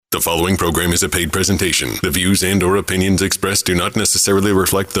The following program is a paid presentation. The views and/or opinions expressed do not necessarily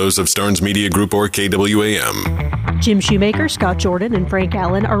reflect those of Starnes Media Group or KWAM. Jim Shoemaker, Scott Jordan, and Frank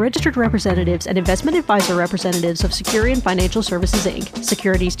Allen are registered representatives and investment advisor representatives of Securian Financial Services, Inc.,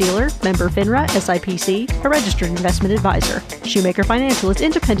 securities dealer, member FINRA, SIPC, a registered investment advisor. Shoemaker Financial is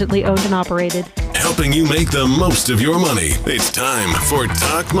independently owned and operated. Helping you make the most of your money. It's time for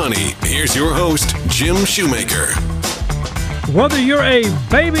Talk Money. Here's your host, Jim Shoemaker. Whether you're a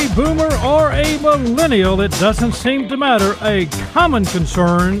baby boomer or a millennial, it doesn't seem to matter. A common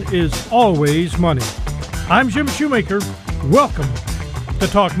concern is always money. I'm Jim Shoemaker. Welcome to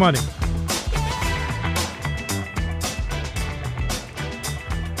Talk Money.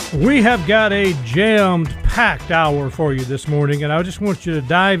 We have got a jammed-packed hour for you this morning, and I just want you to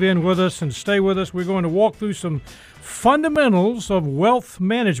dive in with us and stay with us. We're going to walk through some fundamentals of wealth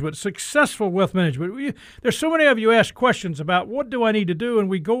management, successful wealth management. There's so many of you ask questions about what do I need to do, and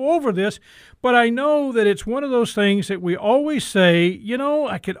we go over this, but I know that it's one of those things that we always say, you know,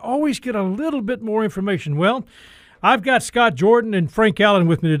 I could always get a little bit more information. Well, I've got Scott Jordan and Frank Allen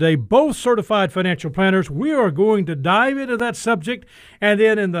with me today, both certified financial planners. We are going to dive into that subject. And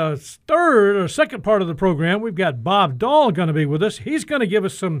then in the second part of the program, we've got Bob Dahl going to be with us. He's going to give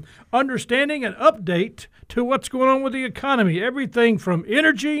us some understanding and update to what's going on with the economy, everything from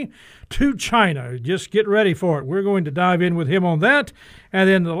energy to China. Just get ready for it. We're going to dive in with him on that. And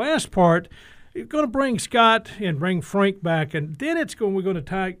then the last part, we're going to bring Scott and bring Frank back. And then we're going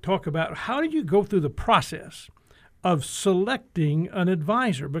to talk about how do you go through the process of selecting an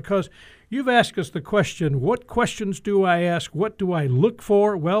advisor, because you've asked us the question, what questions do I ask? What do I look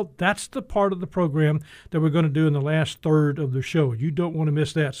for? Well, that's the part of the program that we're going to do in the last third of the show. You don't want to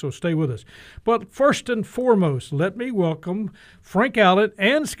miss that, so stay with us. But first and foremost, let me welcome Frank Allen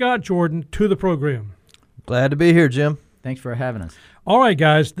and Scott Jordan to the program. Glad to be here, Jim. Thanks for having us. All right,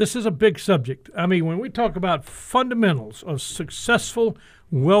 guys, this is a big subject. I mean, when we talk about fundamentals of successful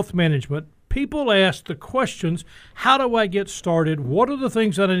wealth management, people ask the questions, how do I get started? What are the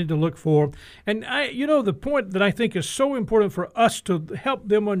things that I need to look for? And the point that I think is so important for us to help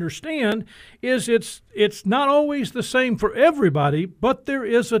them understand is it's not always the same for everybody, but there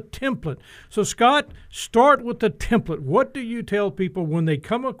is a template. So, Scott, start with the template. What do you tell people when they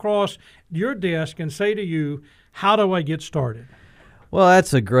come across your desk and say to you, how do I get started? Well,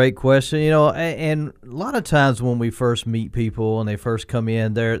 that's a great question. And a lot of times when we first meet people and they first come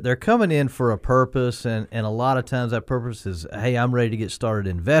in, they're coming in for a purpose, and a lot of times that purpose is, hey, I'm ready to get started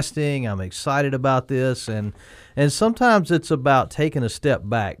investing. I'm excited about this, and sometimes it's about taking a step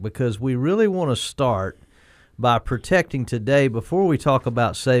back, because we really want to start by protecting today before we talk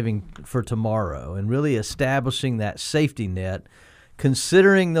about saving for tomorrow and really establishing that safety net,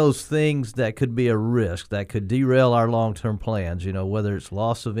 considering those things that could be a risk, that could derail our long-term plans, whether it's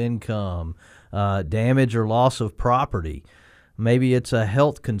loss of income, damage or loss of property. Maybe it's a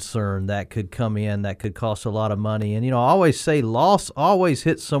health concern that could come in that could cost a lot of money. And, I always say loss always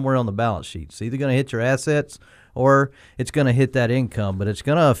hits somewhere on the balance sheet. It's either going to hit your assets or it's going to hit that income, but it's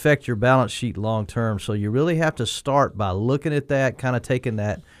going to affect your balance sheet long-term. So you really have to start by looking at that, kind of taking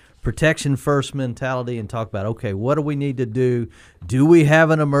that protection first mentality and talk about, okay, what do we need to do? Do we have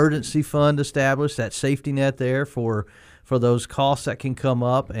an emergency fund established, that safety net there for those costs that can come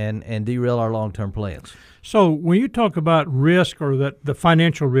up and derail our long-term plans? So when you talk about risk, or the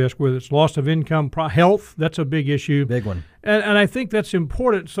financial risk, whether it's loss of income, health, that's a big issue. Big one. And I think that's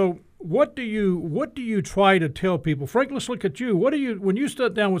important. So what do you try to tell people? Frank, let's look at you. When you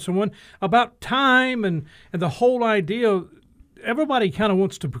sit down with someone about time and the whole idea, everybody kind of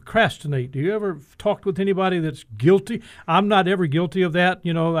wants to procrastinate. Do you ever talk with anybody that's guilty? I'm not ever guilty of that.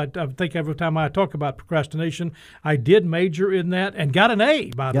 I think every time I talk about procrastination, I did major in that and got an A,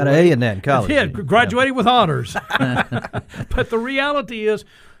 by the way. Got an A in that in college. Yeah, graduated with honors. But the reality is,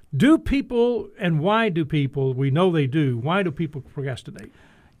 do people, and why do people, we know they do, why do people procrastinate?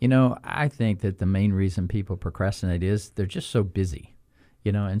 I think that the main reason people procrastinate is they're just so busy.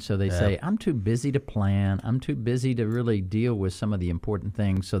 And so they say, I'm too busy to plan. I'm too busy to really deal with some of the important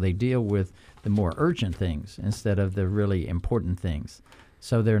things. So they deal with the more urgent things instead of the really important things.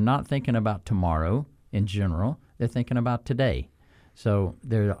 So they're not thinking about tomorrow in general. They're thinking about today. So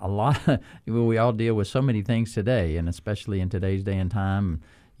there are a lot we all deal with so many things today, and especially in today's day and time,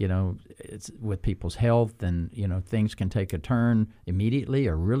 it's with people's health, and, things can take a turn immediately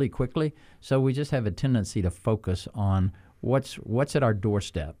or really quickly. So we just have a tendency to focus on what's at our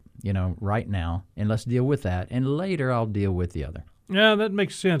doorstep, right now, and let's deal with that. And later I'll deal with the other. Yeah, that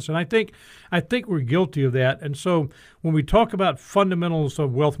makes sense. And I think we're guilty of that. And so when we talk about fundamentals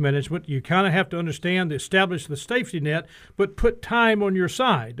of wealth management, you kind of have to understand, establish the safety net, but put time on your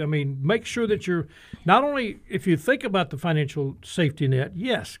side. I mean, make sure that you're not only, if you think about the financial safety net,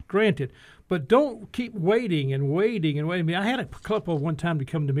 yes, granted, but don't keep waiting and waiting and waiting. I mean, I had a couple one time to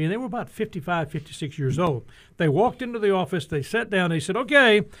come to me, and they were about 55, 56 years old. They walked into the office, they sat down, they said,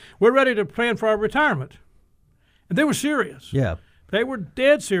 okay, we're ready to plan for our retirement. And they were serious. Yeah. They were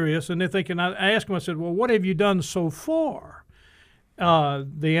dead serious, and they're thinking, I asked them, I said, well, what have you done so far?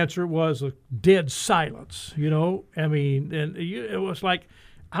 The answer was a dead silence, I mean, and it was like,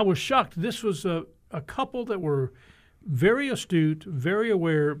 I was shocked. This was a couple that were very astute, very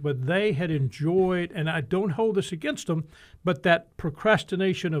aware, but they had enjoyed, and I don't hold this against them, but that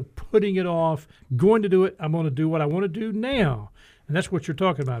procrastination of putting it off, going to do it, I'm going to do what I want to do now. And that's what you're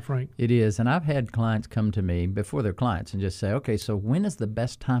talking about, Frank. It is. And I've had clients come to me before they're clients and just say, okay, so when is the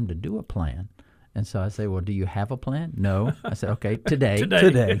best time to do a plan? And so I say, well, do you have a plan? No. I said, okay, today.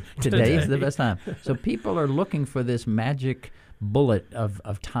 Today is the best time. So people are looking for this magic bullet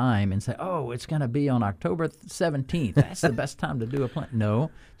of time and say, oh, it's going to be on October 17th. That's the best time to do a plan.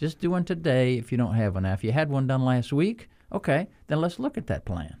 No, just do one today if you don't have one. Now, if you had one done last week, okay, then let's look at that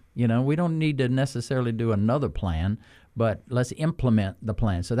plan. We don't need to necessarily do another plan, but let's implement the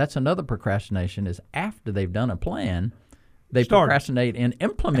plan. So that's another procrastination is after they've done a plan, they procrastinate in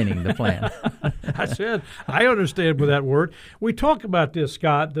implementing the plan. I understand with that word. We talk about this,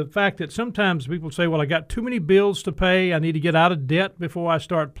 Scott, the fact that sometimes people say, well, I got too many bills to pay. I need to get out of debt before I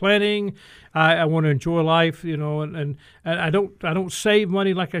start planning. I want to enjoy life, and I don't save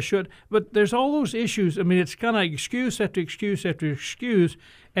money like I should. But there's all those issues. I mean, it's kind of excuse after excuse after excuse.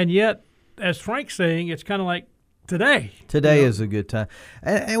 And yet, as Frank's saying, it's kind of like, Today is a good time,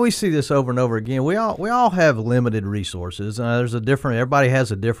 and we see this over and over again. We all have limited resources. Everybody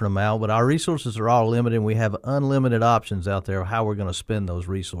has a different amount, but our resources are all limited. And we have unlimited options out there of how we're going to spend those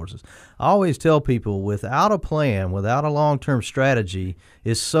resources. I always tell people, without a plan, without a long-term strategy,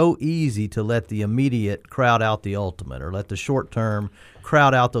 it's so easy to let the immediate crowd out the ultimate, or let the short-term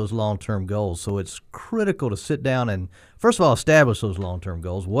crowd out those long-term goals. So it's critical to sit down and, first of all, establish those long-term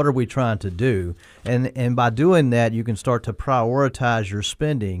goals. What are we trying to do? And by doing that, you can start to prioritize your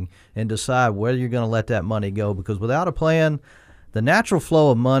spending and decide whether you're going to let that money go. Because without a plan, the natural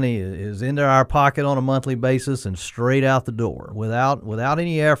flow of money is into our pocket on a monthly basis and straight out the door. Without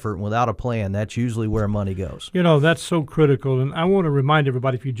any effort, without a plan, that's usually where money goes. That's so critical. And I want to remind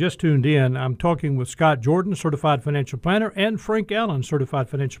everybody, if you just tuned in, I'm talking with Scott Jordan, Certified Financial Planner, and Frank Allen, Certified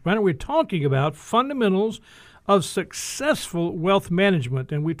Financial Planner. We're talking about fundamentals of successful wealth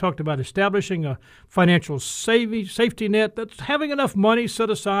management. And we talked about establishing a financial safety net, that's having enough money set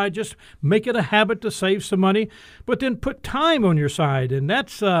aside, just make it a habit to save some money, but then put time on your side. And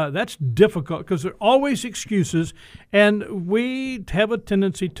that's difficult because there are always excuses, and we have a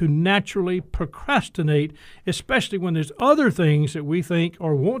tendency to naturally procrastinate, especially when there's other things that we think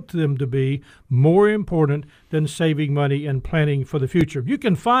or want them to be more important than saving money and planning for the future. You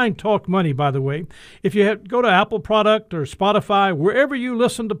can find Talk Money, by the way. If you go to Apple product or Spotify, wherever you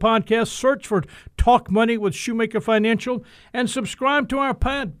listen to podcasts, search for Talk Money with Shoemaker Financial and subscribe to our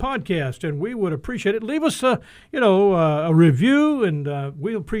podcast, and we would appreciate it. Leave us a review, and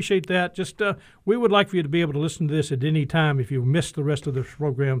we appreciate that. Just we would like for you to be able to listen to this at any time if you missed the rest of the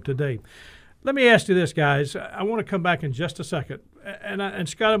program today. Let me ask you this, guys. I want to come back in just a second, and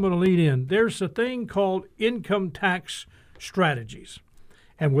Scott, I'm going to lead in. There's a thing called income tax strategies.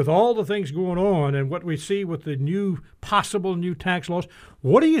 And with all the things going on and what we see with the possible new tax laws,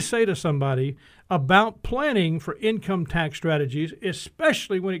 what do you say to somebody about planning for income tax strategies,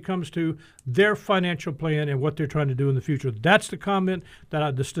 especially when it comes to their financial plan and what they're trying to do in the future? That's the comment,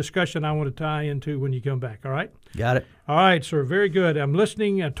 this discussion I want to tie into when you come back, all right? Got it. All right, sir, very good. I'm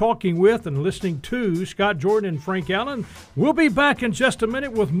talking with and listening to Scott Jordan and Frank Allen. We'll be back in just a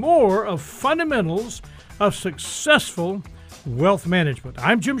minute with more of fundamentals of successful wealth management.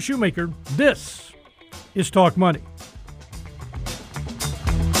 I'm Jim Shoemaker. This is Talk Money.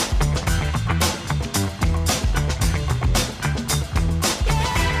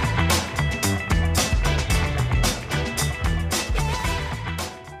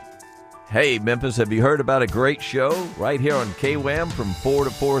 Hey, Memphis, have you heard about a great show right here on KWAM from 4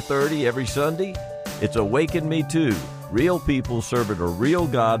 to 4:30 every Sunday? It's Awaken Me Too. Real people serving a real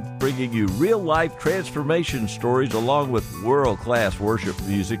God, bringing you real-life transformation stories along with world-class worship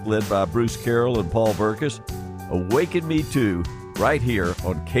music led by Bruce Carroll and Paul Burkus. Awaken Me Too, right here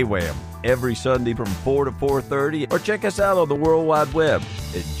on KWAM, every Sunday from 4 to 4:30. Or check us out on the World Wide Web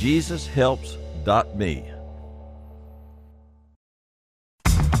at JesusHelps.me.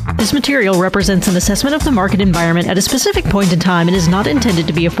 This material represents an assessment of the market environment at a specific point in time and is not intended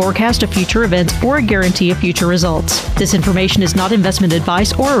to be a forecast of future events or a guarantee of future results. This information is not investment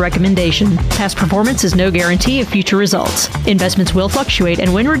advice or a recommendation. Past performance is no guarantee of future results. Investments will fluctuate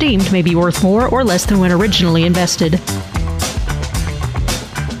and when redeemed may be worth more or less than when originally invested.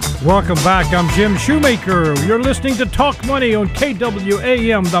 Welcome back. I'm Jim Shoemaker. You're listening to Talk Money on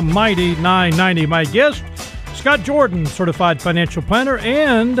KWAM, the Mighty 990. My guest, Scott Jordan, Certified Financial Planner,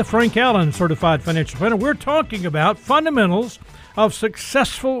 and Frank Allen, Certified Financial Planner. We're talking about fundamentals of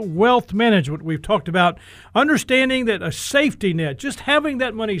successful wealth management. We've talked about understanding that a safety net, just having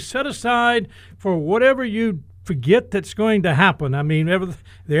that money set aside for whatever you forget that's going to happen. I mean, the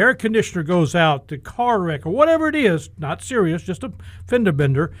air conditioner goes out, the car wreck, or whatever it is, not serious, just a fender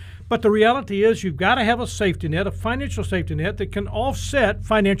bender. But the reality is you've got to have a safety net, a financial safety net that can offset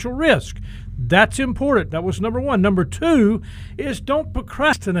financial risk. That's important. That was number one. Number two is don't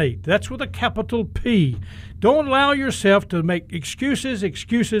procrastinate. That's with a capital P. Don't allow yourself to make excuses.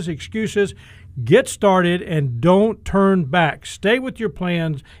 Get started and don't turn back. Stay with your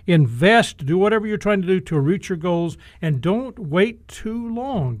plans. Invest. Do whatever you're trying to do to reach your goals. And don't wait too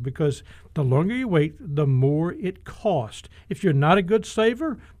long, because the longer you wait, the more it costs. If you're not a good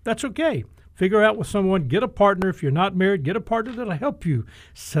saver, that's okay. Figure out with someone. Get a partner. If you're not married, get a partner that'll help you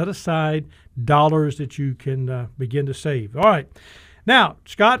set aside dollars that you can begin to save. All right. Now,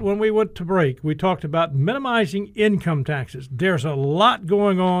 Scott, when we went to break, we talked about minimizing income taxes. There's a lot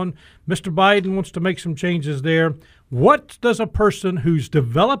going on. Mr. Biden wants to make some changes there. What does a person who's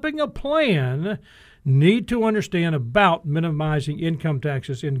developing a plan need to understand about minimizing income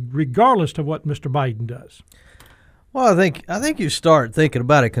taxes, regardless of what Mr. Biden does? Well, I think you start thinking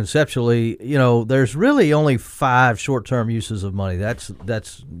about it conceptually. You know, there's really only 5 short-term uses of money.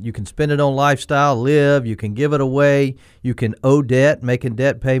 That's you can spend it on lifestyle, live, you can give it away, you can owe debt, making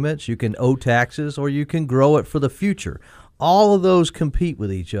debt payments, you can owe taxes, or you can grow it for the future. All of those compete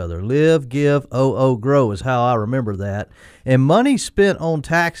with each other. Live, give, owe, grow is how I remember that. And money spent on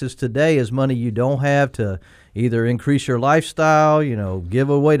taxes today is money you don't have to either increase your lifestyle, give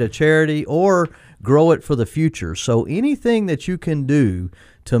away to charity, or grow it for the future. So anything that you can do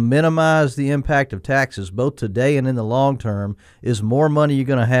to minimize the impact of taxes, both today and in the long term, is more money you're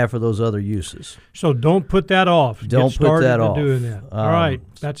going to have for those other uses. So don't put that off. Don't put that off. Doing that. All right.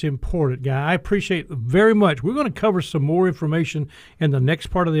 That's important, guy. I appreciate it very much. We're going to cover some more information in the next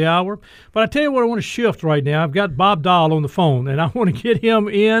part of the hour. But I tell you what, I want to shift right now. I've got Bob Dahl on the phone, and I want to get him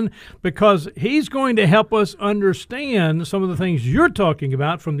in because he's going to help us understand some of the things you're talking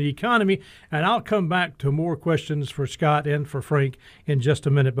about from the economy. And I'll come back to more questions for Scott and for Frank in just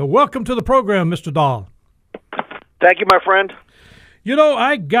a minute. But welcome to the program, Mr. Dahl. Thank you, my friend.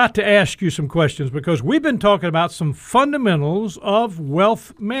 I got to ask you some questions because we've been talking about some fundamentals of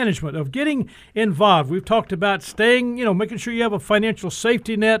wealth management, of getting involved. We've talked about staying, making sure you have a financial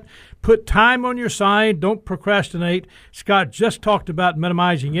safety net, put time on your side, don't procrastinate. Scott just talked about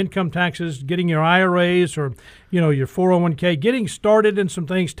minimizing income taxes, getting your IRAs or, your 401k, getting started in some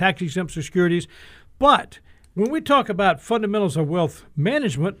things, tax-exempt securities. But when we talk about fundamentals of wealth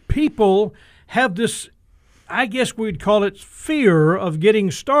management, people have this, I guess we'd call it, fear of getting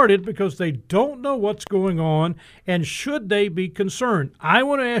started because they don't know what's going on, and should they be concerned? I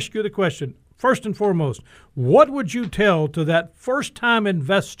want to ask you the question, first and foremost, what would you tell to that first-time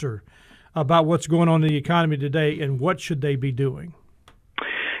investor about what's going on in the economy today, and what should they be doing?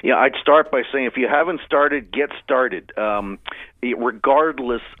 Yeah, I'd start by saying if you haven't started, get started,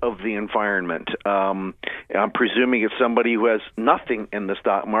 regardless of the environment. I'm presuming it's somebody who has nothing in the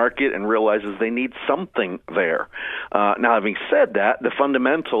stock market and realizes they need something there. Now, having said that, the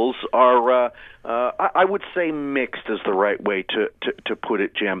fundamentals are, I would say mixed is the right way to put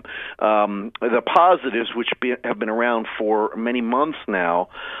it, Jim. The positives, which have been around for many months now,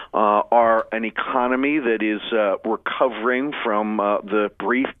 are an economy that is recovering from the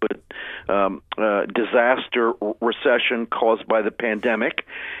brief but disaster recession caused by the pandemic,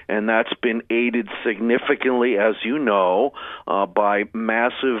 and that's been aided significantly, as you know, by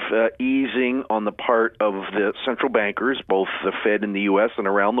massive easing on the part of the central bankers, both the Fed in the U.S. and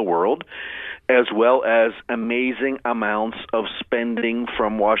around the world, as well as amazing amounts of spending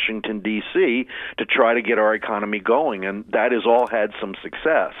from Washington, D.C. to try to get our economy going, and that has all had some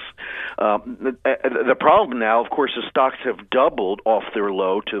success. The problem now, of course, is stocks have doubled off their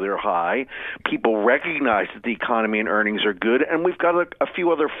low to their high. People recognize that the economy and earnings are good, and we've got a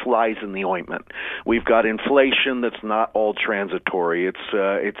few other flies in the ointment. We've got inflation that's not all transitory.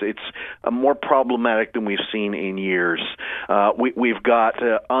 It's more problematic than we've seen in years. We've got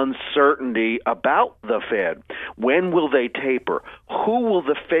uncertainty about the Fed. When will they taper? Who will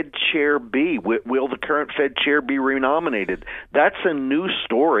the Fed chair be? Will the current Fed chair be renominated? That's a new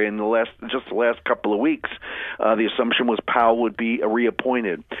story in the last couple of weeks. The assumption was Powell would be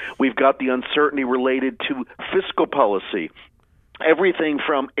reappointed. We've got the uncertainty related to fiscal policy. Everything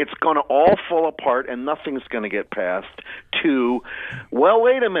from it's going to all fall apart and nothing's going to get passed to, well,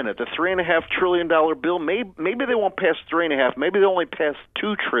 wait a minute, the $3.5 trillion bill, maybe they won't pass 3.5, maybe they'll only pass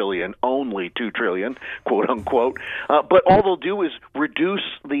 $2 trillion, only $2 trillion, quote unquote. But all they'll do is reduce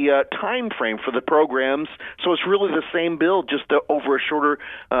the time frame for the programs, so it's really the same bill, just over a shorter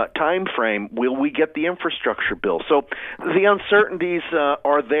time frame. Will we get the infrastructure bill? So the uncertainties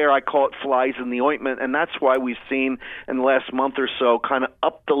are there. I call it flies in the ointment, and that's why we've seen in the last month or so kind of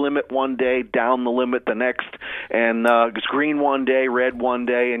up the limit one day, down the limit the next, and it's green one day, red one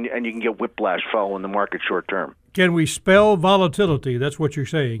day, and you can get whiplash following the market short term. Can we spell volatility? That's what you're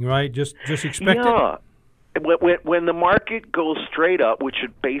saying, right? Just expect it? When the market goes straight up, which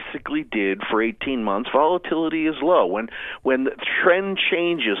it basically did for 18 months, volatility is low. When the trend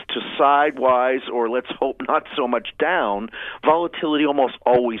changes to sidewise, or let's hope not so much down, volatility almost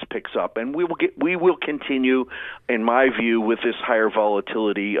always picks up, and we will continue, in my view, with this higher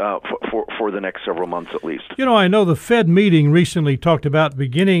volatility for the next several months at least. You know, I know the Fed meeting recently talked about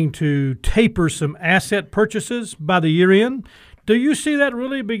beginning to taper some asset purchases by the year end. Do you see that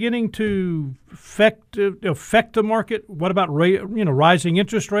really beginning to affect the market? What about rising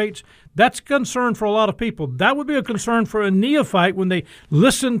interest rates? That's a concern for a lot of people. That would be a concern for a neophyte when they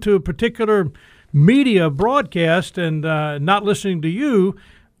listen to a particular media broadcast and not listening to you.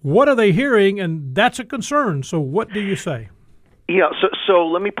 What are they hearing? And that's a concern. So what do you say? Yeah, so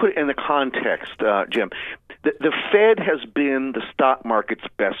let me put it in the context, Jim. The Fed has been the stock market's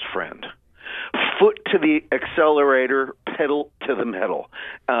best friend. Foot to the accelerator, pedal to the metal.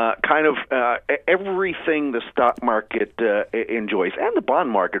 Everything the stock market enjoys, and the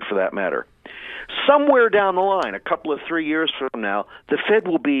bond market for that matter. Somewhere down the line, a couple of 3 years from now, the Fed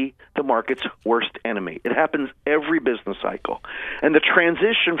will be the market's worst enemy. It happens every business cycle. And the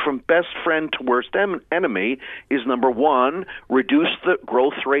transition from best friend to worst enemy is, number one, reduce the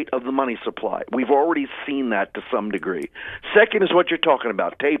growth rate of the money supply. We've already seen that to some degree. Second is what you're talking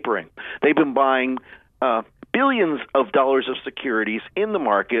about, tapering. They've been buying billions of dollars of securities in the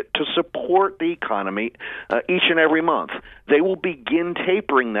market to support the economy each and every month. They will begin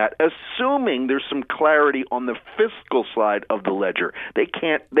tapering that, assuming there's some clarity on the fiscal side of the ledger. They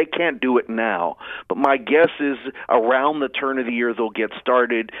can't do it now, but my guess is around the turn of the year they'll get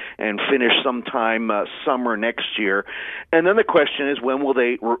started and finish sometime summer next year. And then the question is, when will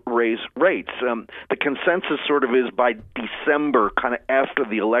they raise rates? The consensus sort of is by December, kind of after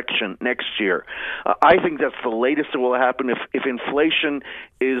the election next year. I think that's the latest that will happen. If inflation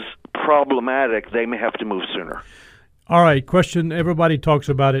is problematic, they may have to move sooner. All right, question everybody talks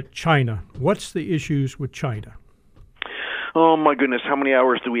about it, China. What's the issues with China? Oh, my goodness, how many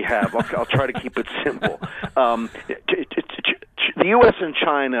hours do we have? I'll try to keep it simple. The U.S. and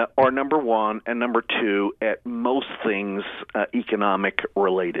China are number one and number two at most things economic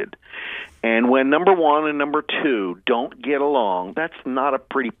related. And when number one and number two don't get along, that's not a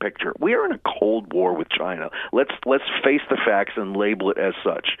pretty picture. We are in a Cold War with China. Let's face the facts and label it as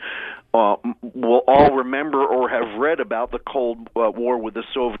such. We'll all remember or have read about the Cold War with the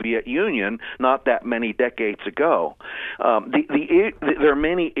Soviet Union not that many decades ago. There are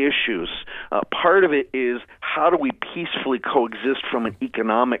many issues. Part of it is, how do we peacefully coexist from an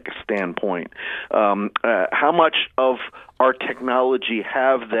economic standpoint? How much of our technology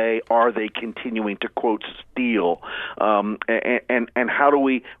are they continuing to, quote, steal? And how do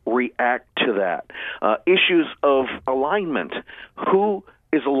we react to that? Issues of alignment. Who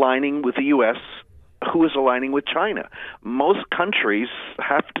is aligning with the U.S., who is aligning with China? Most countries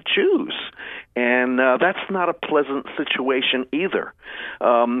have to choose, and that's not a pleasant situation either.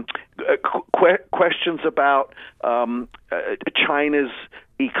 Questions about China's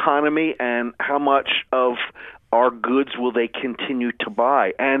economy and how much of our goods will they continue to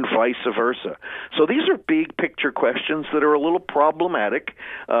buy, and vice versa. So these are big picture questions that are a little problematic.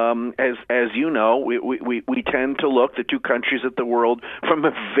 As you know, we tend to look, the two countries at the world, from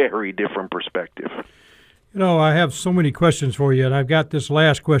a very different perspective. You know, I have so many questions for you, and I've got this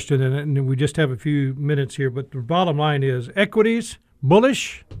last question, and we just have a few minutes here. But the bottom line is, equities,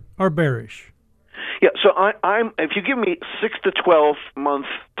 bullish or bearish? Yeah, so I'm. If you give me 6 to 12 month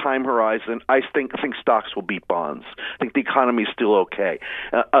time horizon, I think stocks will beat bonds. I think the economy is still okay.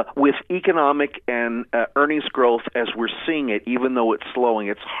 With economic and earnings growth as we're seeing it, even though it's slowing,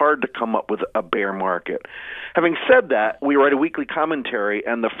 it's hard to come up with a bear market. Having said that, we write a weekly commentary,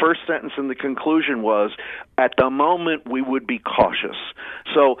 and the first sentence in the conclusion was, at the moment, we would be cautious.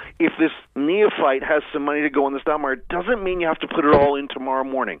 So if this neophyte has some money to go in the stock market, doesn't mean you have to put it all in tomorrow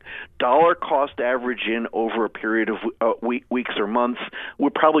morning. Dollar cost average in over a period of weeks or months. We'll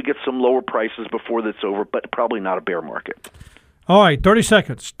probably get some lower prices before that's over, but probably not a bear market. All right, 30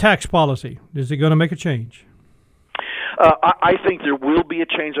 seconds. Tax policy. Is it going to make a change? I think there will be a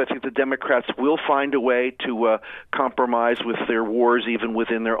change. I think the Democrats will find a way to compromise with their wars, even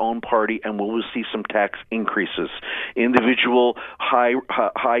within their own party, and we'll see some tax increases. Individual high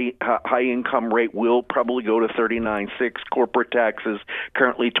income rate will probably go to 39.6. Corporate taxes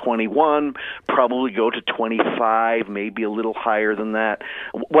currently 21, probably go to 25, maybe a little higher than that.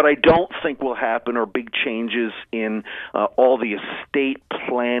 What I don't think will happen are big changes in all the estate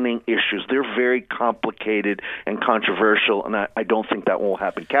planning issues. They're very complicated and controversial, and I don't think that will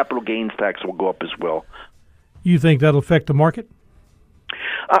happen. Capital gains tax will go up as well. You think that'll affect the market?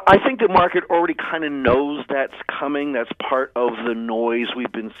 I think the market already kind of knows that's coming. That's part of the noise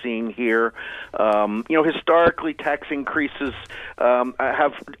we've been seeing here. Historically, tax increases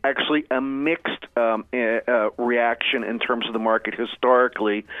have actually a mixed reaction in terms of the market.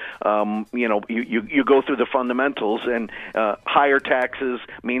 Historically, you go through the fundamentals, and higher taxes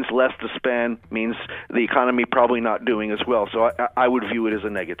means less to spend, means the economy probably not doing as well. So I would view it as a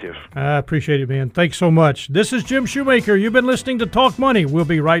negative. I appreciate it, man. Thanks so much. This is Jim Shoemaker. You've been listening to Talk Money. We'll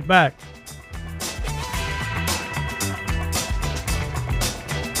be right back.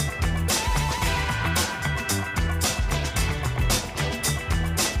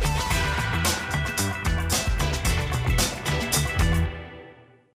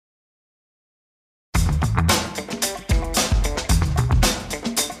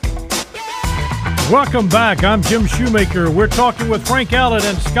 Welcome back. I'm Jim Shoemaker. We're talking with Frank Allen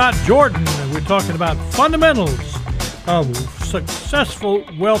and Scott Jordan, and we're talking about fundamentals of successful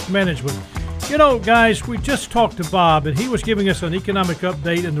wealth management. You know, guys, we just talked to Bob, and he was giving us an economic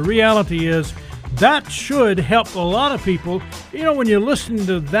update, and the reality is that should help a lot of people. You know, when you listen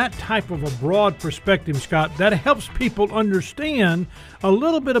to that type of a broad perspective, Scott, that helps people understand a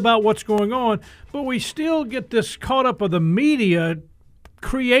little bit about what's going on, but we still get this caught up with the media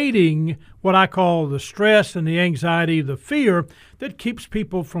creating what I call the stress and the anxiety, the fear that keeps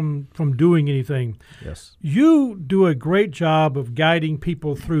people from doing anything. Yes. You do a great job of guiding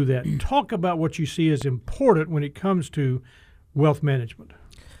people through that. Talk about what you see as important when it comes to wealth management.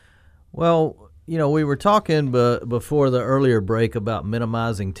 Well, we were talking before the earlier break about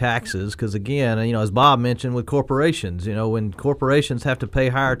minimizing taxes because, again, as Bob mentioned with corporations, when corporations have to pay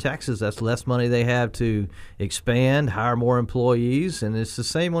higher taxes, that's less money they have to expand, hire more employees, and it's the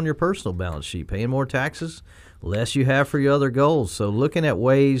same on your personal balance sheet. Paying more taxes, less you have for your other goals. So looking at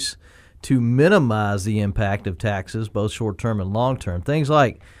ways to minimize the impact of taxes, both short-term and long-term, things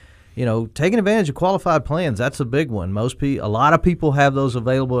like taking advantage of qualified plans, that's a big one. A lot of people have those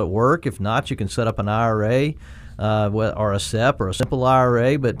available at work. If not, you can set up an IRA or a SEP or a simple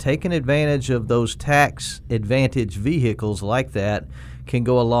IRA. But taking advantage of those tax advantage vehicles like that can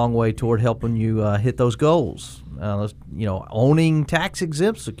go a long way toward helping you hit those goals. Owning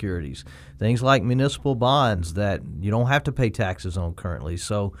tax-exempt securities, things like municipal bonds that you don't have to pay taxes on currently.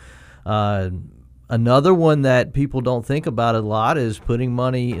 So another one that people don't think about a lot is putting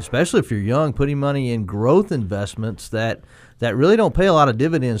money, especially if you're young, putting money in growth investments that really don't pay a lot of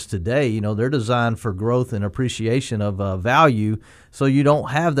dividends today. They're designed for growth and appreciation of value, so you don't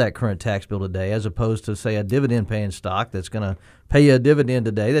have that current tax bill today, as opposed to, say, a dividend-paying stock that's going to pay you a dividend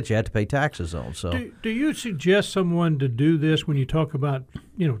today that you have to pay taxes on. So, do you suggest someone to do this when you talk about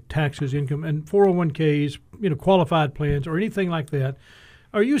taxes, income, and 401ks, qualified plans, or anything like that?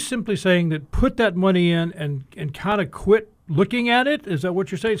 Are you simply saying that put that money in and kind of quit looking at it? Is that what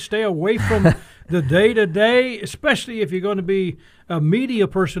you're saying? Stay away from the day-to-day, especially if you're going to be a media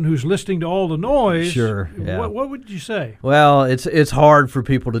person who's listening to all the noise. Sure. Yeah. What would you say? Well, it's hard for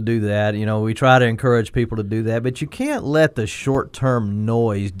people to do that. We try to encourage people to do that, but you can't let the short-term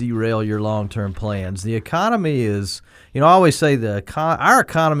noise derail your long-term plans. The economy is, I always say our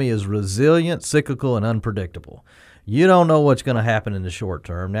economy is resilient, cyclical, and unpredictable. You don't know what's going to happen in the short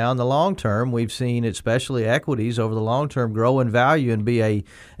term. Now, in the long term, we've seen, especially equities, over the long term grow in value and be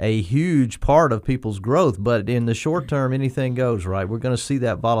a huge part of people's growth. But in the short term, anything goes, right? We're going to see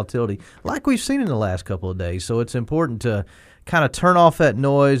that volatility like we've seen in the last couple of days. So it's important to kind of turn off that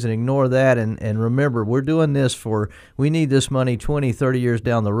noise and ignore that and remember, we're doing this we need this money 20, 30 years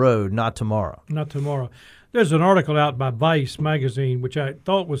down the road, not tomorrow. Not tomorrow. There's an article out by Vice magazine, which I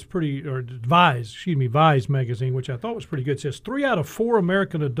thought was Vice magazine, which I thought was pretty good. It says 3 out of 4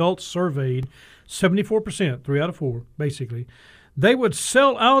 American adults surveyed, 74%, 3 out of 4, basically, they would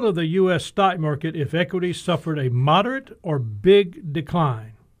sell out of the U.S. stock market if equities suffered a moderate or big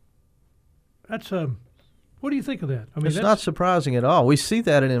decline. That's what do you think of that? I mean, it's not surprising at all. We see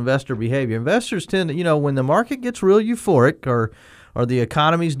that in investor behavior. Investors tend to, when the market gets real euphoric or the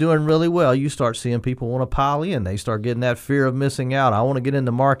economy's doing really well, you start seeing people want to pile in. They start getting that fear of missing out. I want to get in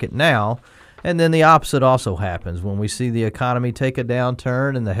the market now. And then the opposite also happens when we see the economy take a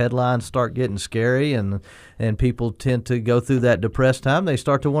downturn and the headlines start getting scary and people tend to go through that depressed time. They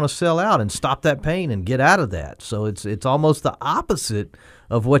start to want to sell out and stop that pain and get out of that. So it's almost the opposite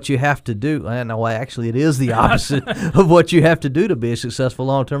of what you have to do. No, actually, it is the opposite of what you have to do to be a successful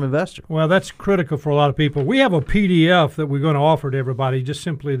long-term investor. Well, that's critical for a lot of people. We have a PDF that we're going to offer to everybody, just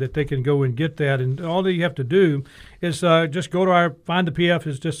simply that they can go and get that. And all that you have to do is just go to find the PDF.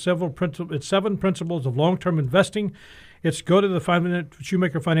 It's just 7 principles of long-term investing. It's go to the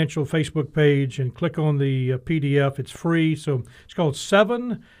Shoemaker Financial Facebook page and click on the PDF. It's free. So it's called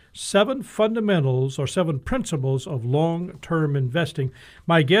Seven Fundamentals or 7 Principles of Long-Term Investing.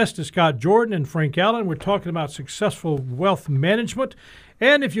 My guest is Scott Jordan and Frank Allen. We're talking about successful wealth management.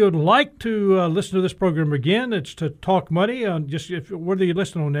 And if you would like to listen to this program again, it's to Talk Money. Whether you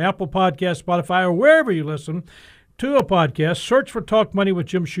listen on the Apple Podcast, Spotify, or wherever you listen to a podcast, search for Talk Money with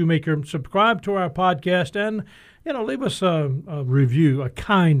Jim Shoemaker. Subscribe to our podcast and leave us a review, a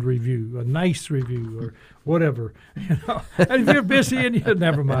kind review, a nice review, or whatever. And if you're busy and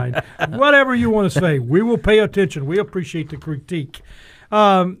never mind, whatever you want to say, we will pay attention. We appreciate the critique.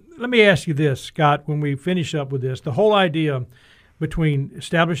 Let me ask you this, Scott, when we finish up with this, the whole idea between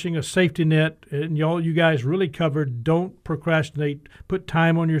establishing a safety net, and you guys really covered don't procrastinate, put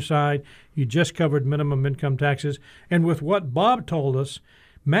time on your side. You just covered minimum income taxes. And with what Bob told us,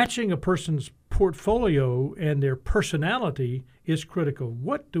 matching a person's portfolio and their personality is critical.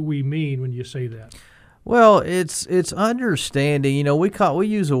 What do we mean when you say that? Well, it's understanding. We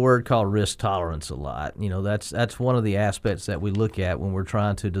use a word called risk tolerance a lot. That's one of the aspects that we look at when we're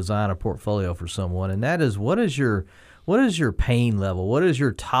trying to design a portfolio for someone, and that is what is your pain level? What is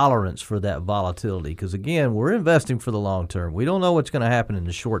your tolerance for that volatility? Because again, we're investing for the long term. We don't know what's going to happen in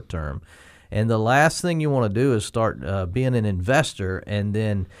the short term. And the last thing you want to do is start being an investor, and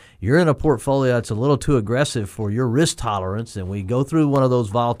then you're in a portfolio that's a little too aggressive for your risk tolerance, and we go through one of those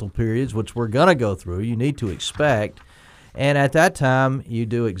volatile periods, which we're going to go through, you need to expect. And at that time, you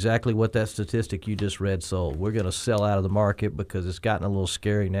do exactly what that statistic you just read sold. We're going to sell out of the market because it's gotten a little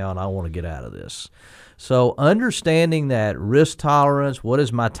scary now, and I want to get out of this. So understanding that risk tolerance, what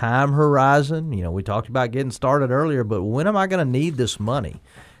is my time horizon? We talked about getting started earlier, but when am I going to need this money?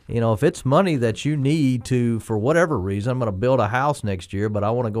 If it's money that you need to, for whatever reason, I'm going to build a house next year, but I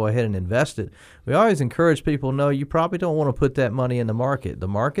want to go ahead and invest it. We always encourage people, no, you probably don't want to put that money in the market. The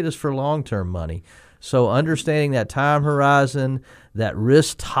market is for long-term money. So understanding that time horizon, that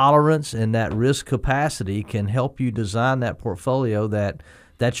risk tolerance, and that risk capacity can help you design that portfolio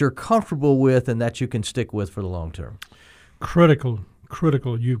that you're comfortable with and that you can stick with for the long term. Critical.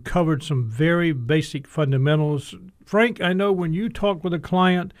 You covered some very basic fundamentals. Frank, I know when you talk with a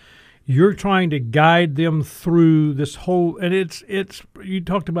client, you're trying to guide them through this whole, and it's you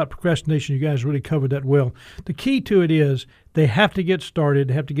talked about procrastination. You guys really covered that well. The key to it is they have to get started.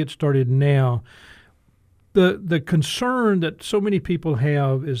 They have to get started now. The concern that so many people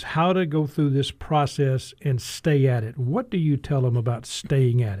have is how to go through this process and stay at it. What do you tell them about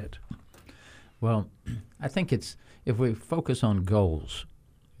staying at it? Well, I think it's if we focus on goals,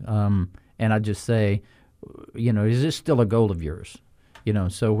 and I just say, is this still a goal of yours?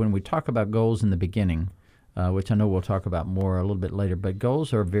 So when we talk about goals in the beginning, which I know we'll talk about more a little bit later, but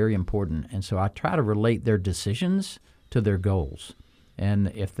goals are very important. And so I try to relate their decisions to their goals.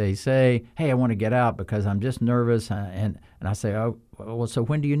 And if they say, hey, I want to get out because I'm just nervous, and I say, oh, well, so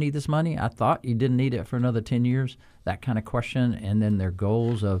when do you need this money? I thought you didn't need it for another 10 years, that kind of question. And then their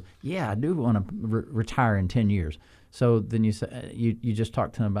goals of, I do want to retire in 10 years. So then you say, you just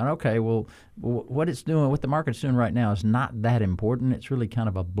talk to them about, okay, well, what the market's doing right now is not that important. It's really kind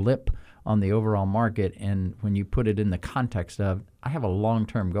of a blip on the overall market. And when you put it in the context of, I have a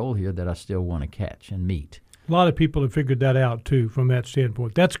long-term goal here that I still want to catch and meet. A lot of people have figured that out, too, from that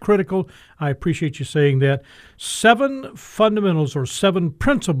standpoint. That's critical. I appreciate you saying that. 7 fundamentals or 7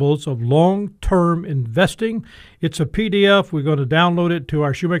 principles of long-term investing. It's a PDF. We're going to download it to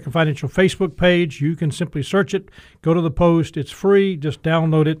our Shoemaker Financial Facebook page. You can simply search it, go to the post. It's free. Just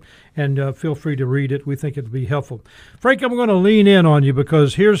download it and feel free to read it. We think it would be helpful. Frank, I'm going to lean in on you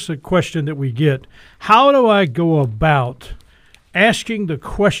because here's the question that we get. How do I go about asking the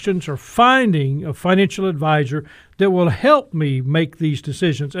questions or finding a financial advisor that will help me make these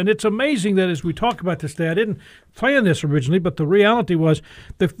decisions? And it's amazing that as we talk about this today, I didn't plan this originally, but the reality was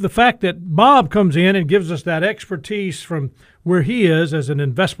the fact that Bob comes in and gives us that expertise from where he is as an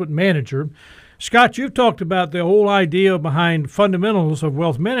investment manager. Scott, you've talked about the whole idea behind fundamentals of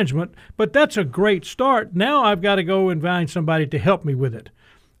wealth management, but that's a great start. Now I've got to go and find somebody to help me with it.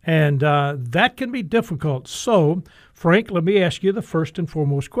 And that can be difficult. So, Frank, let me ask you the first and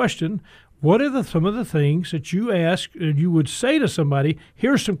foremost question. What are some of the things that you would say to somebody,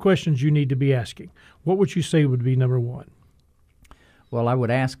 here's some questions you need to be asking? What would you say would be number one? Well, I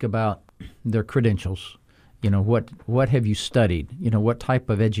would ask about their credentials. What have you studied? What type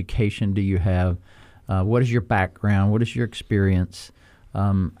of education do you have? What is your background? What is your experience?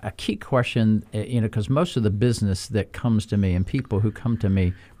 A key question, because most of the business that comes to me and people who come to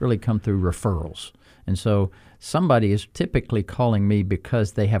me really come through referrals. And so somebody is typically calling me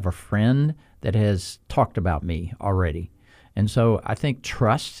because they have a friend that has talked about me already. And so I think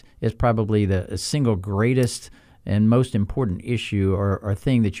trust is probably the single greatest and most important issue or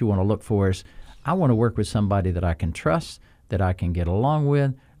thing that you want to look for is I want to work with somebody that I can trust, that I can get along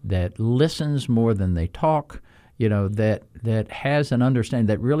with, that listens more than they talk, that has an understanding,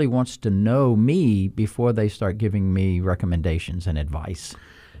 that really wants to know me before they start giving me recommendations and advice.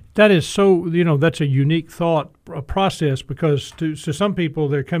 That is so, that's a unique thought process because to some people,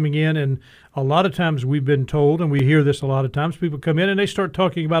 they're coming in and a lot of times we've been told, and we hear this a lot of times, people come in and they start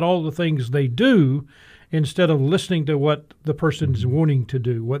talking about all the things they do instead of listening to what the person's wanting to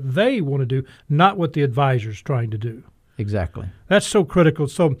do, what they want to do, not what the advisor's trying to do. Exactly. That's so critical.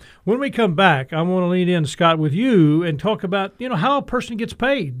 So when we come back, I want to lean in, Scott, with you and talk about, how a person gets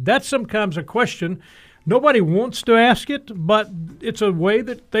paid. That's sometimes a question. Nobody wants to ask it, but it's a way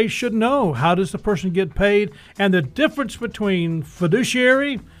that they should know. How does the person get paid? And the difference between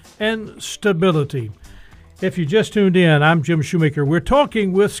fiduciary and stability. If you just tuned in, I'm Jim Shoemaker. We're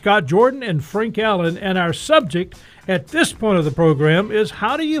talking with Scott Jordan and Frank Allen, and our subject at this point of the program is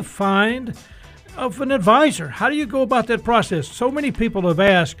how do you find an advisor? How do you go about that process? So many people have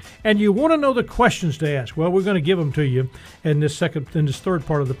asked, and you want to know the questions to ask. Well, we're going to give them to you in this third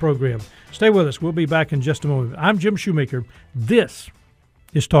part of the program. Stay with us. We'll be back in just a moment. I'm Jim Shoemaker. This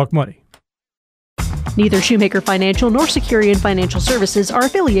is Talk Money. Neither Shoemaker Financial nor Securian Financial Services are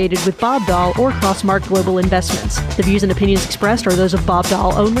affiliated with Bob Dahl or Crossmark Global Investments. The views and opinions expressed are those of Bob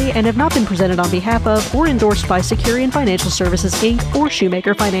Dahl only and have not been presented on behalf of or endorsed by Securian Financial Services, Inc. or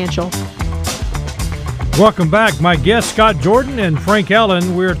Shoemaker Financial. Welcome back. My guests, Scott Jordan and Frank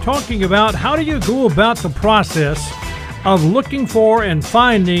Allen. We're talking about how do you go about the process of looking for and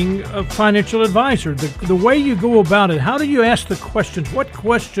finding a financial advisor. The way you go about it, how do you ask the questions? What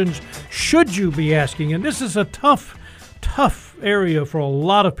questions should you be asking? And this is a tough area for a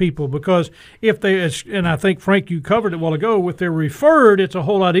lot of people because if they, and I think, Frank, you covered it a while ago, if they're referred, it's a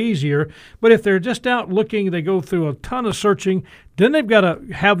whole lot easier. But if they're just out looking, they go through a ton of searching, then they've got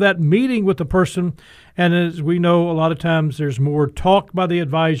to have that meeting with the person. And as we know, a lot of times there's more talk by the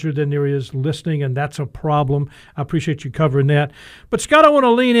advisor than there is listening, and that's a problem. I appreciate you covering that. But, Scott, I want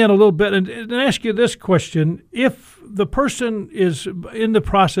to lean in a little bit and ask you this question. If the person is in the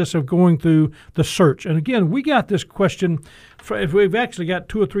process of going through the search, and again, we got this question, if we've actually got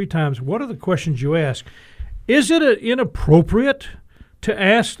 2 or 3 times, what are the questions you ask? Is it inappropriate to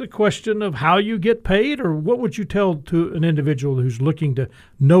ask the question of how you get paid, or what would you tell to an individual who's looking to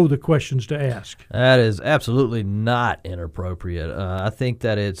know the questions to ask? That is absolutely not inappropriate. I think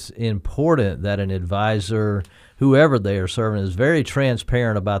that it's important that an advisor, whoever they are serving, is very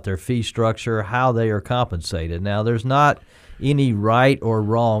transparent about their fee structure, how they are compensated. Now, there's not any right or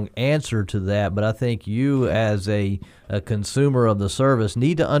wrong answer to that, but I think you as a consumer of the service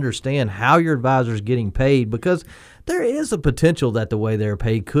need to understand how your advisor is getting paid, because there is a potential that the way they're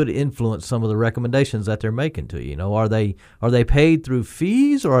paid could influence some of the recommendations that they're making to you. Are they paid through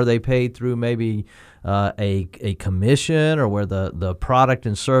fees, or are they paid through maybe a commission, or where the product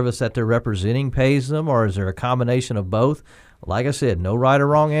and service that they're representing pays them, or is there a combination of both? Like I said, no right or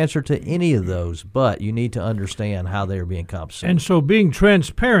wrong answer to any of those, but you need to understand how they're being compensated. And so being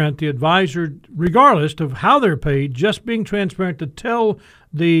transparent, the advisor, regardless of how they're paid, just being transparent to tell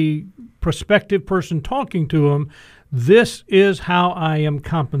the prospective person talking to them, this is how I am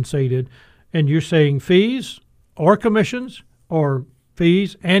compensated. And you're saying fees or commissions or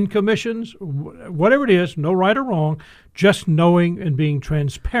fees and commissions, whatever it is, no right or wrong, just knowing and being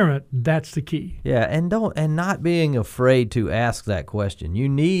transparent, that's the key. Yeah, and not being afraid to ask that question. You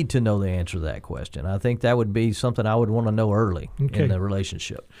need to know the answer to that question. I think that would be something I would want to know early in the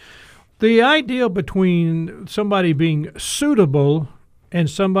relationship. The idea between somebody being suitable and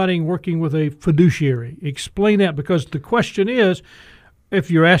somebody working with a fiduciary, explain that, because the question is, if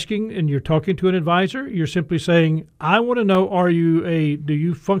you're asking and you're talking to an advisor, you're simply saying, I want to know, do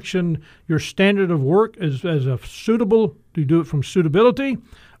you function your standard of work as a suitable, do you do it from suitability,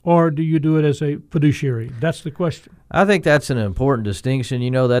 or do you do it as a fiduciary? That's the question. I think that's an important distinction.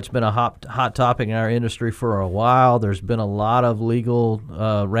 You know, that's been a hot topic in our industry for a while. There's been a lot of legal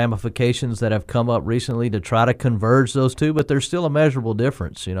ramifications that have come up recently to try to converge those two, but there's still a measurable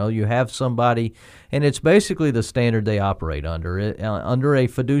difference. You know, you have somebody, and it's basically the standard they operate under. Under a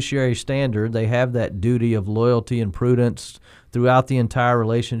fiduciary standard, they have that duty of loyalty and prudence throughout the entire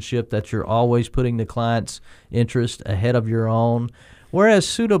relationship, that you're always putting the client's interest ahead of your own. Whereas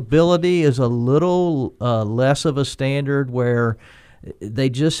suitability is a little less of a standard, where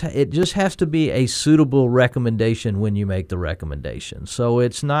it just has to be a suitable recommendation when you make the recommendation. So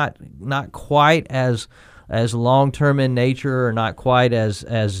it's not quite as long-term in nature, or not quite as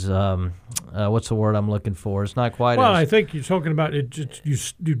what's the word I'm looking for? It's not quite I think you're talking about it. You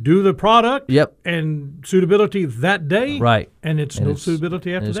do the product. Yep. And suitability that day. Right. And it's no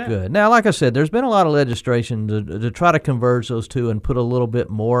suitability after that. It's good. Now, like I said, there's been a lot of legislation to try to converge those two and put a little bit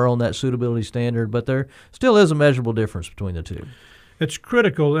more on that suitability standard, but there still is a measurable difference between the two. It's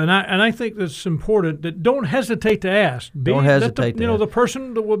critical, and I think that's important. That don't hesitate to ask. Don't hesitate to ask. The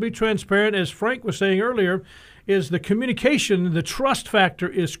person that will be transparent, as Frank was saying earlier, is the communication. The trust factor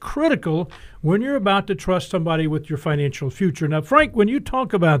is critical when you're about to trust somebody with your financial future. Now, Frank, when you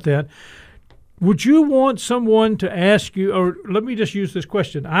talk about that, would you want someone to ask you, or let me just use this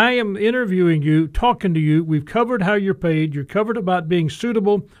question. I am interviewing you, talking to you. We've covered how you're paid. You're covered about being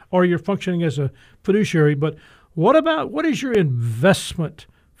suitable, or you're functioning as a fiduciary, but what is your investment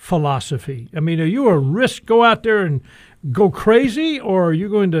philosophy? I mean, are you a risk, go out there and go crazy, or are you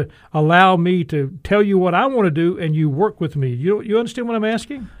going to allow me to tell you what I want to do and you work with me? You understand what I'm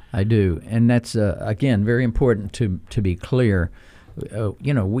asking? I do, and that's, again, very important to be clear.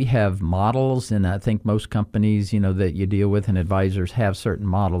 We have models, and I think most companies, that you deal with and advisors have certain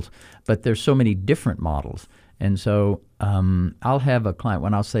models, but there's so many different models. And so I'll have a client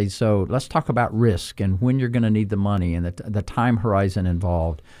when I'll say, so let's talk about risk and when you're going to need the money and the time horizon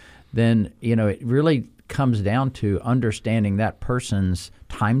involved. Then, it really comes down to understanding that person's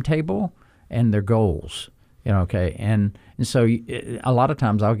timetable and their goals. Okay. And so a lot of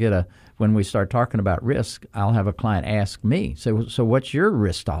times when we start talking about risk, I'll have a client ask me, so what's your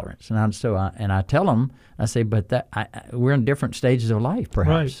risk tolerance? And I tell them, I say, but we're in different stages of life,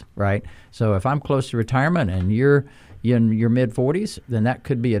 perhaps, right? So if I'm close to retirement and you're in your mid-40s, then that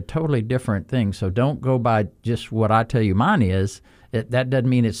could be a totally different thing. So don't go by just what I tell you mine is. That doesn't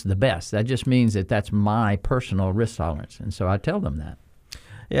mean it's the best. That just means that's my personal risk tolerance. And so I tell them that.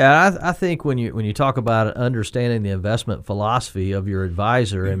 Yeah, I think when you talk about understanding the investment philosophy of your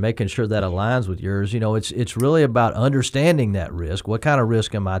advisor and making sure that aligns with yours, it's really about understanding that risk. What kind of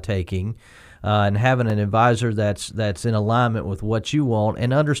risk am I taking? And having an advisor that's in alignment with what you want,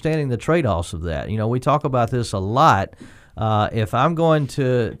 and understanding the trade-offs of that. We talk about this a lot. If I'm going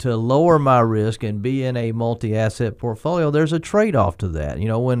to lower my risk and be in a multi-asset portfolio, there's a trade-off to that.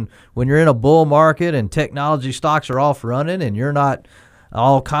 When you're in a bull market and technology stocks are off running and you're not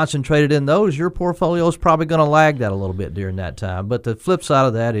all concentrated in those, your portfolio is probably going to lag that a little bit during that time. But the flip side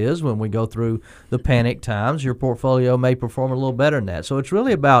of that is when we go through the panic times, your portfolio may perform a little better than that. So it's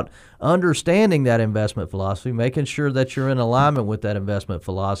really about understanding that investment philosophy, making sure that you're in alignment with that investment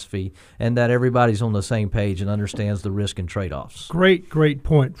philosophy, and that everybody's on the same page and understands the risk and trade-offs. Great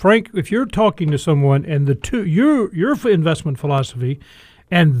point. Frank, if you're talking to someone and your investment philosophy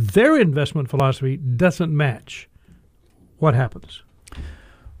and their investment philosophy doesn't match, what happens?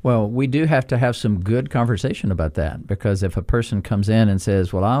 Well, we do have to have some good conversation about that, because if a person comes in and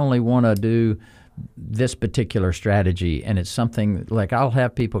says, well, I only want to do this particular strategy, and it's something like I'll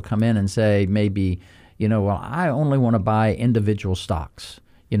have people come in and say maybe, well, I only want to buy individual stocks,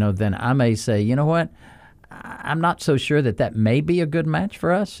 then I may say, you know what, I'm not so sure that may be a good match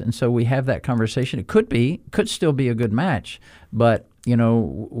for us. And so we have that conversation. It could still be a good match, but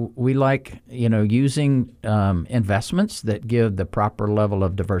we like, using investments that give the proper level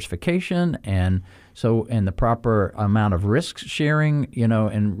of diversification and the proper amount of risk sharing,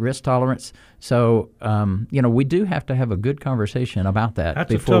 and risk tolerance. So, we do have to have a good conversation about that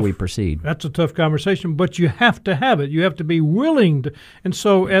before we proceed. That's a tough conversation, but you have to have it. You have to be willing to. And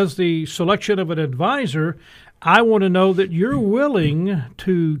so as the selection of an advisor, I want to know that you're willing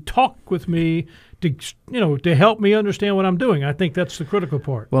to talk with me to help me understand what I'm doing. I think that's the critical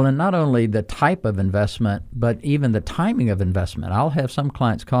part. Well, and not only the type of investment, but even the timing of investment. I'll have some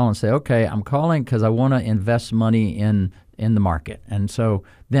clients call and say, okay, I'm calling because I want to invest money in the market. And so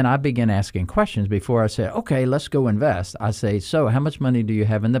then I begin asking questions before I say, okay, let's go invest. I say, so how much money do you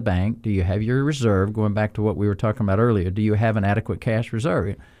have in the bank? Do you have your reserve? Going back to what we were talking about earlier, do you have an adequate cash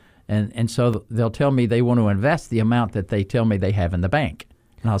reserve? And so they'll tell me they want to invest the amount that they tell me they have in the bank.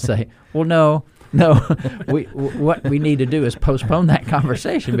 And I'll say, well, no, what we need to do is postpone that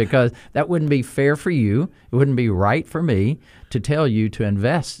conversation because that wouldn't be fair for you. It wouldn't be right for me to tell you to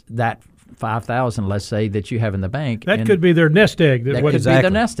invest that $5,000, let's say, that you have in the bank. That could be their nest egg. That could be their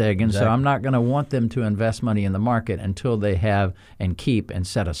nest egg. And so I'm not going to want them to invest money in the market until they have and keep and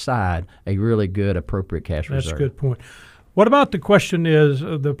set aside a really good, appropriate cash reserve. That's a good point. What about the question is,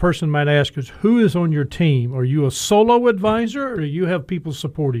 the person might ask is, who is on your team? Are you a solo advisor or do you have people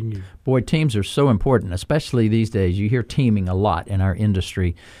supporting you? Boy, teams are so important, especially these days. You hear teaming a lot in our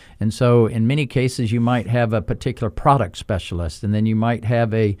industry. And so in many cases, you might have a particular product specialist, and then you might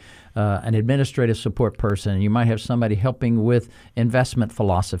have an administrative support person, and you might have somebody helping with investment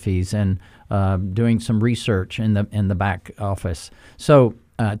philosophies and doing some research in the back office. So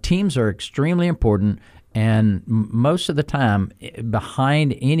teams are extremely important. And most of the time,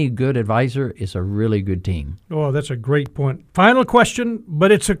 behind any good advisor is a really good team. Oh, that's a great point. Final question,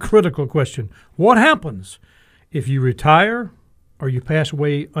 but it's a critical question. What happens if you retire or you pass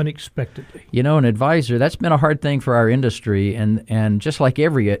away unexpectedly? An advisor, that's been a hard thing for our industry. And just like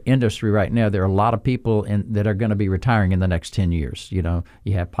every industry right now, there are a lot of people that are going to be retiring in the next 10 years. You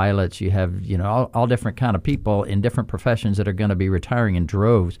have pilots, you have, all different kind of people in different professions that are going to be retiring in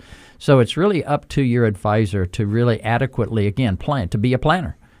droves. So it's really up to your advisor to really adequately, again, plan, to be a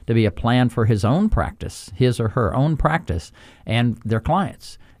planner, to be a plan for his own practice, his or her own practice, and their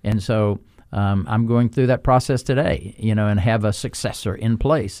clients. And so I'm going through that process today, and have a successor in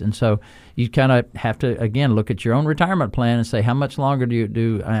place. And so you kind of have to, again, look at your own retirement plan and say, how much longer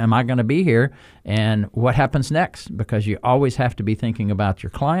am I going to be here, and what happens next? Because you always have to be thinking about your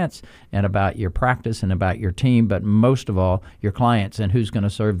clients and about your practice and about your team, but most of all, your clients and who's going to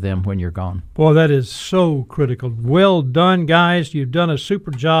serve them when you're gone. Boy, that is so critical. Well done, guys. You've done a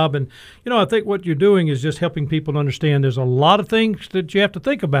super job. And, I think what you're doing is just helping people understand there's a lot of things that you have to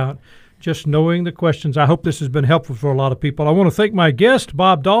think about. Just knowing the questions. I hope this has been helpful for a lot of people. I want to thank my guests,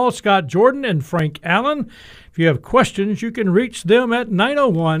 Bob Dahl, Scott Jordan, and Frank Allen. If you have questions, you can reach them at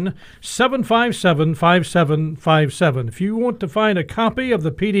 901-757-5757. If you want to find a copy of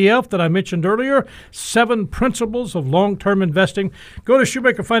the PDF that I mentioned earlier, 7 Principles of Long-Term Investing, go to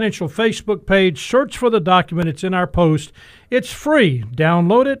Shoemaker Financial Facebook page, search for the document. It's in our post. It's free.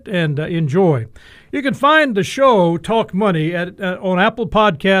 Download it and enjoy. You can find the show, Talk Money, on Apple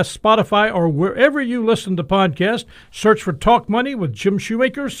Podcasts, Spotify, or wherever you listen to podcasts. Search for Talk Money with Jim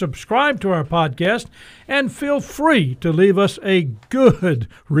Shoemaker. Subscribe to our podcast, and feel free to leave us a good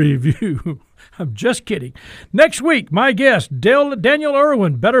review. I'm just kidding. Next week, my guest, Daniel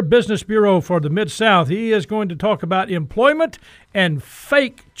Irwin, Better Business Bureau for the Mid-South. He is going to talk about employment and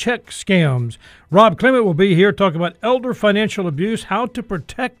fake check scams. Rob Clement will be here talking about elder financial abuse, how to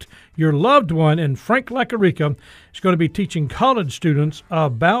protect your loved one, and Frank Lacarica is going to be teaching college students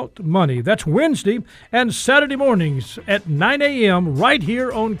about money. That's Wednesday and Saturday mornings at 9 a.m. right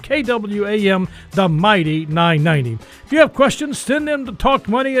here on KWAM, the mighty 990. If you have questions, send them to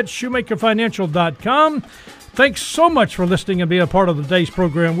talkmoney@shoemakerfinancial.com. Thanks so much for listening and being a part of today's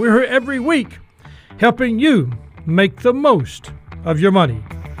program. We're here every week helping you make the most of your money.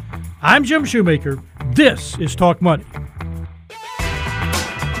 I'm Jim Shoemaker. This is Talk Money.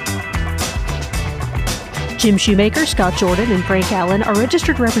 Jim Shoemaker, Scott Jordan, and Frank Allen are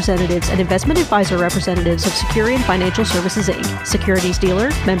registered representatives and investment advisor representatives of Securian Financial Services, Inc., securities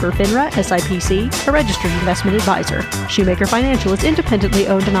dealer, member FINRA, SIPC, a registered investment advisor. Shoemaker Financial is independently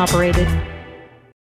owned and operated.